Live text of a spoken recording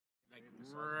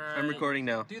I'm recording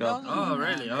now. Dude, Go. oh,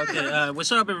 really? Okay.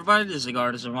 What's up, everybody? This is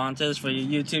Edgardo Cervantes for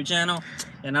your YouTube channel,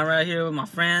 and I'm right here with my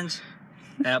friends.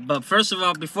 But first of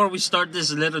all, before we start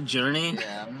this little journey,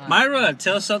 Mayra,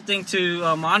 tell something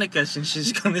to Monica since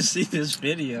she's gonna see this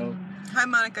video. Hi,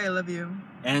 Monica. I love you.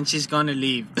 And she's gonna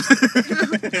leave.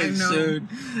 I know. Soon.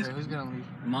 Wait, who's gonna leave?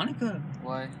 Monica.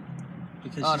 Why?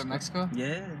 Because to Mexico?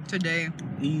 Yeah. Today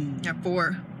at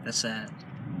 4. That's sad.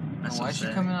 Oh, That's why is she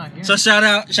coming out here? So shout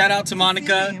out to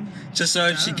Monica, just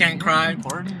so she can't cry.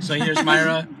 So here's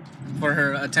Mayra for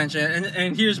her attention,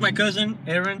 and here's my cousin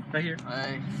Aaron right here.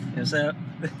 Hi. What's up?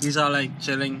 He's all like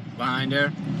chilling behind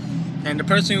there, and the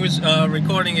person who's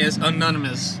recording is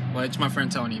anonymous. Well, it's my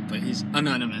friend Tony, but he's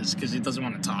anonymous because he doesn't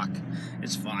want to talk.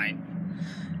 It's fine.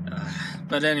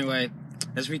 But anyway,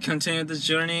 as we continue this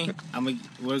journey, I'm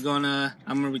gonna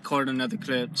record another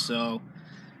clip. So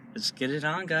let's get it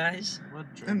on, guys.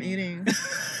 I'm eating.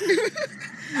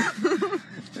 I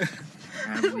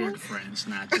have weird friends.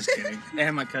 Nah, just kidding.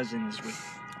 And my cousin is with.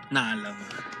 Nah, I love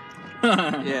her.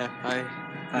 Yeah, hi.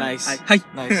 Nice. Hi.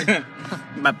 Nice.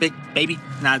 My big baby.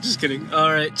 Nah, just kidding.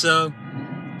 Alright, so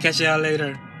catch y'all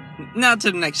later. Now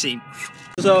to the next scene.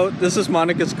 So this is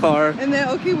Monica's car. And then,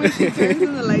 okay, when she turns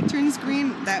and the light turns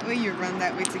green, that way you run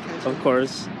that way to catch Of it.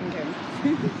 course. Okay.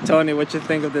 Tony, what you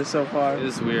think of this so far? It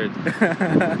is weird.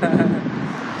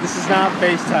 This is not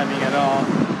FaceTiming at all.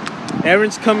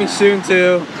 Aaron's coming soon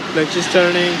too. Like she's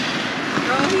turning.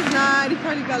 No, he's not. He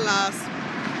probably got lost.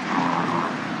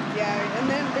 Yeah, and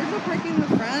then there's no parking in the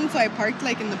front, so I parked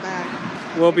like in the back.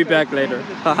 We'll be back later.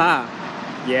 Haha.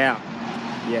 Yeah.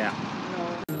 Yeah.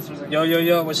 No.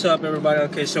 Yo, what's up, everybody?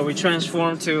 Okay, so we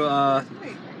transformed to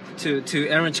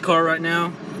Aaron's car right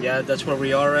now. Yeah, that's where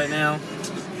we are right now.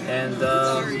 And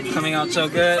coming out so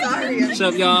good. Sorry. What's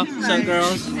up, y'all? What's up,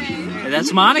 girls? And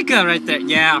that's Monica right there.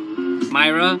 Yeah,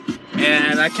 Mayra.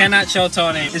 And I cannot show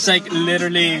Tony. It's like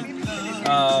literally,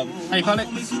 how do you call it?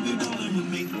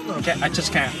 I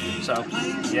just can't. So,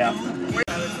 yeah.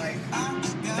 I was like,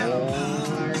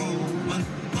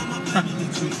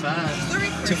 Too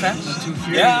fast. Too fast? Too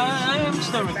furious. Yeah, I am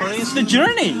still recording. It's the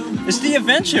journey. It's the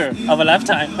adventure of a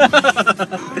lifetime.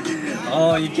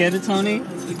 Oh, you get it, Tony?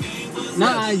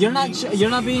 No, you're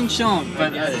not being shown.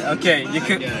 But okay, you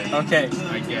could. Okay,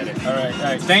 I get it. all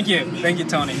right. Thank you,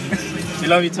 Tony. We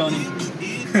love you, Tony.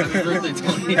 Happy birthday,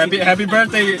 Tony. happy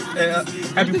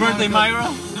birthday, Mayra.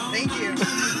 thank you.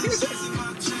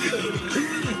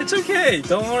 It's okay.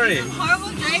 Don't worry. Horrible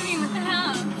driving, what the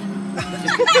hell?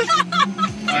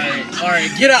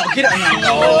 Alright, get out.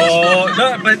 Oh,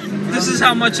 no, but this is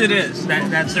how much it is.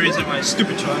 That's the reason why.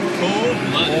 Stupid truck.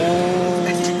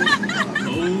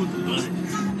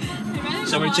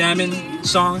 So we're jamming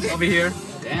songs over here.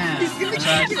 Damn.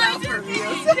 Yeah.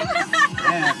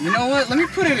 You know what? Let me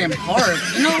put it in park.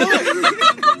 You know what?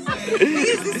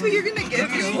 Is this what you're gonna give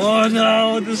me? Oh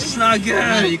no, this is not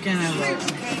Yeah, good. you can't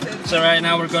have So right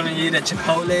now we're gonna eat at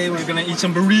Chipotle. We're gonna eat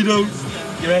some burritos.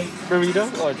 You ready? Burrito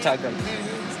or taco?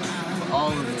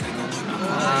 all of it.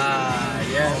 Ah,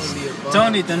 yes.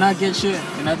 Tony, do not get shit.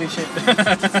 Do not do shit.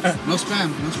 No spam.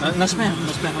 No spam.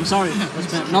 I'm sorry. No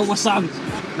spam. No wasabi.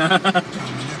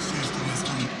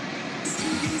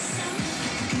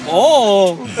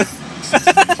 Oh!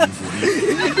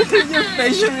 Your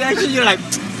facial reaction, you're like.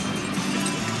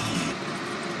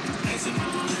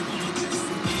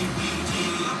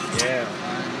 Yeah.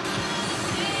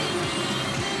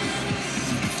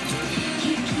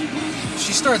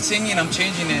 She starts singing, I'm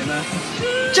changing it, man.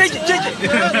 Change it!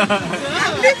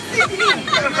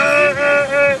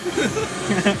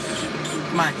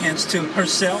 My hands to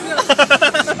herself.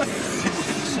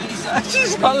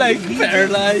 She's not like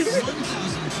paralyzed.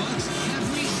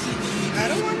 I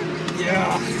don't want to be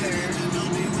Yeah. either.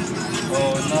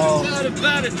 Oh no.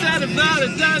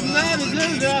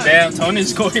 Damn,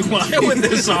 Tony's going wild with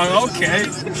this song. Okay.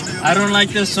 I don't like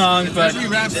this song, but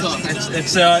rap song.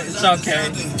 it's okay.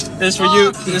 This for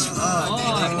you. This.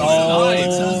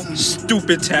 Oh,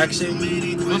 stupid taxi.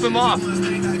 Flip him off.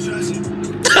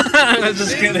 I'm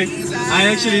just kidding. I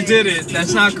actually did it.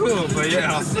 That's not cool, but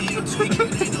yeah.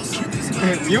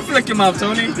 You flick him off,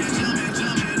 Tony.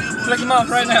 Flick him off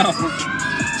right now.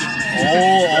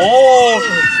 Oh.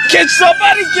 Can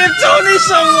somebody give Tony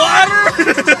some water?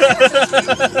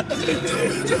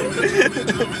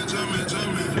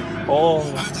 Oh.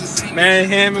 Man,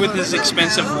 him with his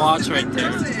expensive watch right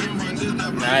there.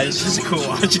 Nah, it's just a cool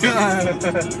watch.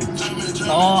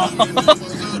 Oh.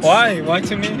 Why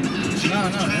to me?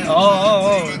 No.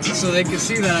 Oh. So they can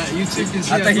see that. YouTube can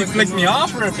see I think he flicked me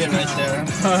off for a bit right there.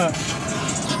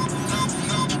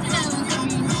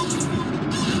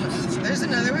 There's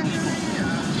another one.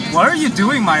 What are you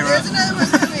doing, Mayra? There's another one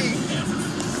coming.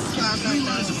 So I'm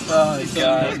not done. Oh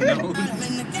god, no.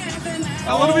 I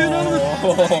want to be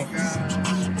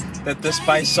anonymous. The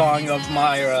Despise song of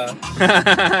Mayra.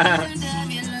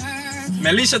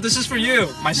 Melissa, this is for you.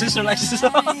 My sister likes this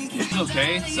song.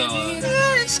 Okay, so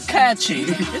It's catchy.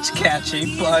 It's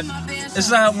catchy, but it's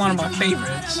not one of my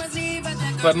favorites.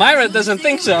 But Mayra doesn't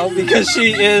think so because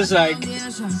she is like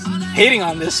hating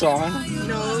on this song.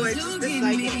 No, I just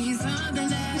dislike it.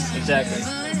 Exactly.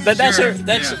 But that's Sure, her.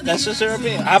 That's just her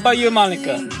opinion. How about you,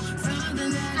 Monica? I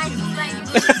just like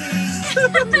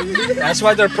That's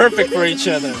why they're perfect for each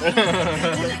other.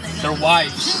 They're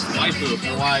wives. waifu.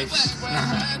 They're wives.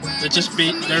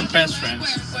 They're best friends.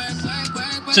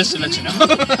 Just to let you know.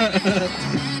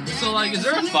 So like, is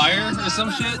there a fire or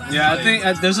some shit? Yeah, I think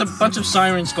there's a bunch of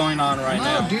sirens going on right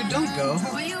now. Dude, don't go.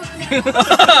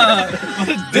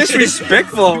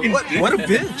 Disrespectful. What a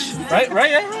bitch. Right?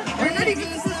 We're not even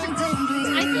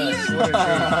I see you. You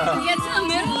get to the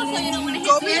middle, so you don't want to hit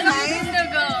Go the behind. middle. Still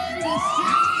go.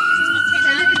 Okay,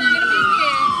 now you're not gonna make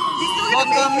it. He's still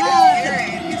gonna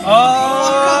make it. Oh!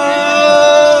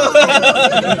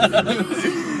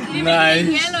 You made it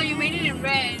in yellow. You made it in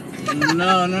red.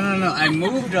 No. I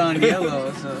moved on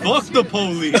yellow. So. Fuck the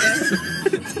police.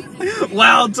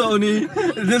 Wow, Tony,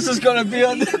 this is gonna be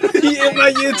on in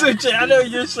my YouTube channel.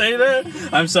 You say that?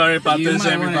 I'm sorry about You this,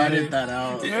 might want to everybody. edit that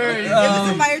out. Give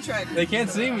us a fire truck. They can't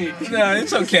see me. No,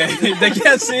 it's okay. They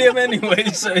can't see him anyway,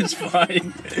 so it's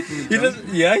fine. He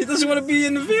doesn't want to be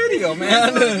in the video,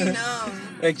 man. No.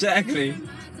 Exactly.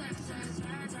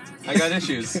 I got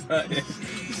issues.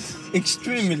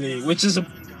 Extremely, which is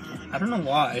I don't know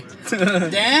why.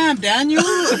 Damn, Daniel.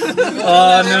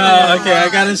 Oh no! Okay, I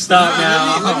gotta stop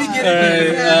now. Let me get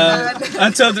Alright,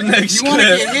 until the next You want to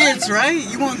clip. get hits, right?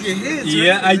 You want to get hits.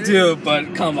 Yeah, right? I do,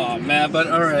 but come on, man. But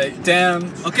alright,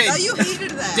 damn. Okay. Oh, you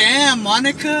hated that. Damn,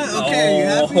 Monica. Okay, you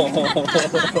happy? Oh.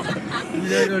 You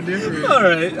gotta go different.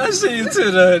 Alright, I'll see you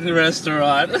to the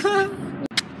restaurant. I feel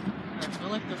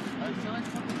like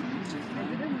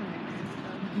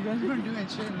you guys weren't doing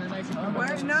shit, and then I can.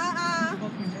 Where? Nah.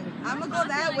 I'm gonna go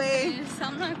that way.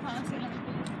 I'm not possible.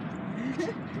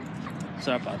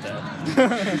 Sorry about that.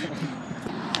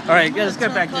 Alright, let's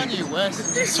get back to Kanye West.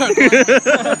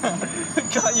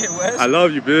 Kanye West. I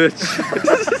love you, bitch.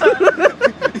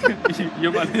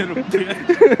 You're my little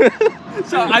bitch.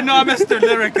 So I know I messed the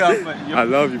lyric up, but I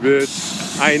love you,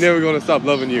 bitch. I ain't never gonna stop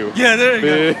loving you. yeah, there you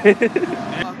go. Bitch.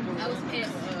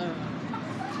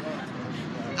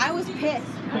 I was pissed.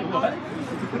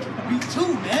 Me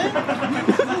too, man.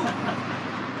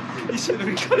 You should have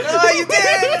Oh, you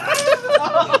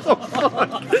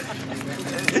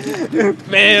did.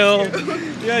 Fail.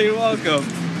 Yeah, you're welcome.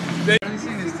 I'm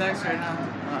seeing his text right now.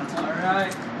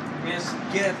 Alright, let's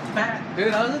get fat.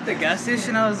 Dude, I was at the gas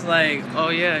station. I was like, oh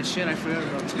yeah, shit, I forgot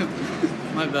about him.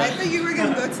 My I bad. thought you were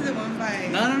gonna go to the one by.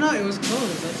 No, it was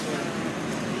closed. That's why.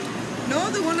 No,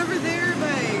 the one over there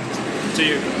by. To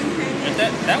you.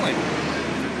 That way.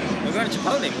 We're going to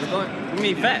Chipotle. We're going. We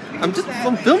mean fat. I'm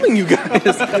filming you guys.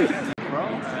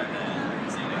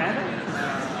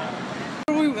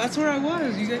 That's where I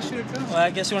was. You guys should have come. Well,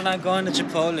 I guess we're not going to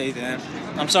Chipotle then.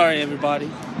 I'm sorry, everybody.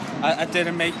 I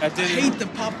didn't. I hate the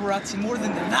paparazzi more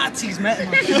than the Nazis, man.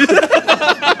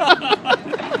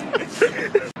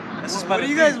 What do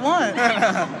you guys want?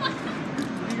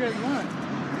 What do you guys want?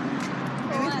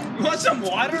 You want some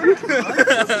water?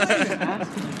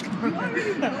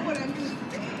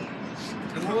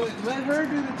 Let her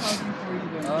do the talking for you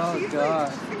guys. Oh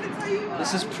God.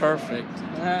 This is perfect.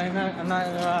 I'm not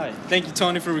gonna lie. Thank you,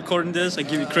 Tony, for recording this. I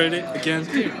give you credit again.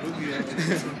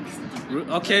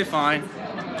 Okay, fine.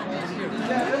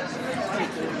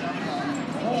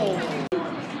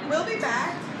 We'll be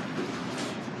back.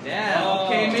 Yeah,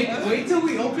 okay, wait till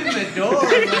we open the door.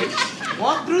 Like,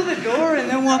 walk through the door and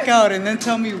then walk out and then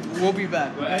tell me we'll be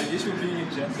back. This will be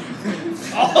Jesse.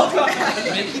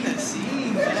 Making a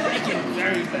scene, man. Making a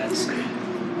very bad scene.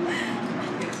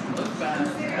 Look bad.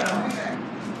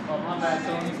 Oh, my bad,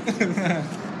 Tony.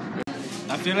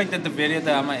 I feel like that the video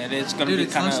that I'm gonna edit is gonna Dude, be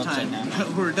it's kind of upside lunchtime.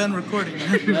 down. We're done recording.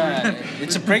 Yeah,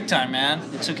 it's a break time, man.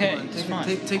 It's okay. It's fine.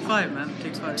 Take 5, man.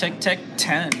 Take 5. Take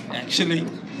 10, actually.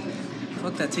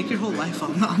 Fuck that. Take your whole life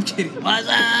off. No, I'm kidding. What's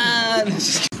up?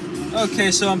 Okay,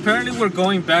 so apparently we're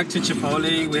going back to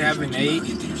Chipotle. We haven't ate.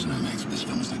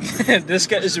 This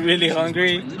guy is really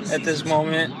hungry at this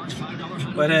moment.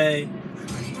 But hey,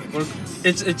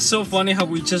 it's so funny how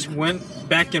we just went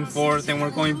back and forth and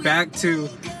we're going back to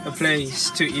a place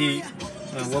to eat.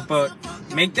 But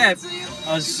make that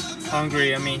us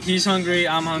hungry. I mean, he's hungry,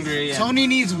 I'm hungry. Tony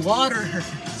needs water.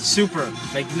 super.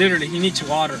 Like literally, he needs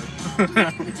water.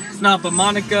 No, but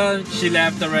Monica, she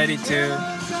left already too.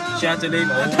 She had to leave.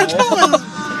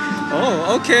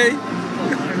 Oh, okay.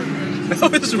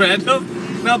 That was random.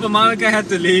 No, but Monica had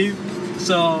to leave.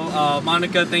 So,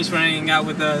 Monica, thanks for hanging out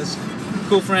with us.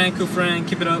 Cool friend,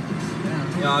 keep it up.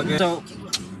 Yeah, all good.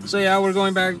 So yeah, we're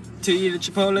going back to eat at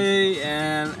Chipotle,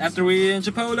 and after we eat at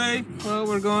Chipotle, well,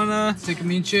 we're gonna Take a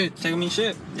mean shit.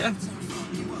 Yeah,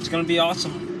 it's gonna be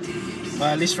awesome. Well,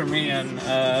 at least for me, and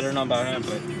I don't know about him,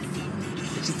 but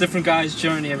it's a different guy's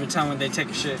journey every time when they take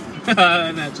a shit.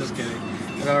 Not just kidding.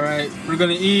 But all right, we're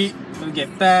gonna eat, we're gonna get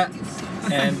fat,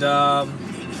 and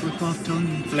Flick off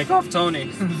Tony. flick off Tony.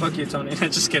 Fuck you, Tony.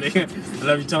 Just kidding. I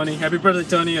love you, Tony. Happy birthday,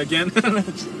 Tony, again.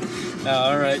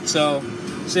 All right, so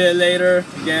see you later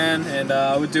again, and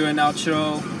we'll do an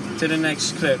outro to the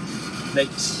next clip.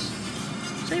 Thanks.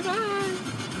 Say bye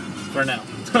for now.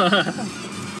 All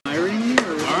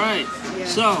right,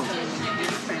 so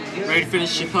ready to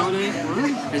finish Chipotle?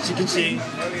 As you can see,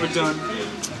 we're done.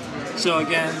 So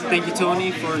again, thank you,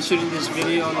 Tony, for shooting this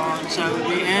video alongside with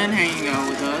me and hanging out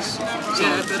with us. So,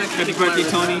 happy birthday,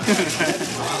 Tony.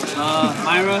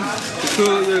 Mayra,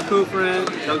 you're a cool friend.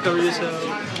 Don't cover yourself.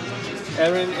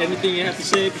 Erin, anything you have to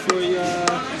say before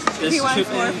this trip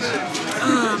ends?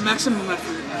 Maximum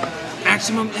effort.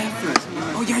 Maximum effort.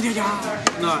 Oh yeah.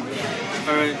 No.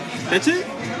 All right. That's it.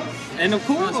 End of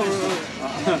course.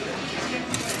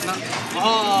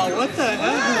 Oh, what the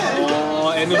hell?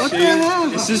 Oh, end of What the shit.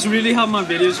 hell? Is this really how my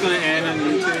video is gonna end on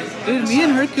YouTube? Dude, me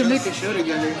and her could make a show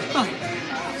together.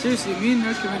 Seriously, me and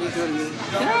her could make a show together.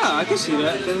 Yeah, I can see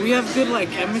that. Because we have good like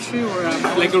chemistry where I'm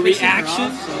Like a always pissing her reaction?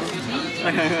 off,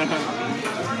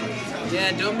 so.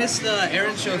 Yeah, don't miss the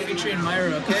Aaron show featuring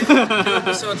Mayra, okay? 2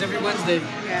 episodes every Wednesday.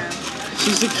 Yeah.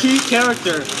 She's a key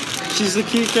character. She's the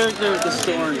key character of the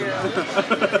story.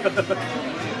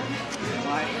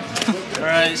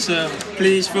 Alright, so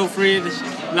please feel free to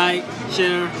like,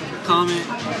 share, comment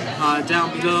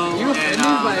down below, and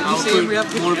I'll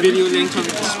put more video links on the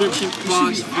description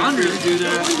box. Feel free to do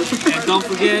that. And don't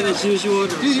forget, as usual,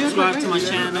 to subscribe to my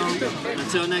channel.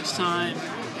 Until next time,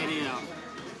 80 out.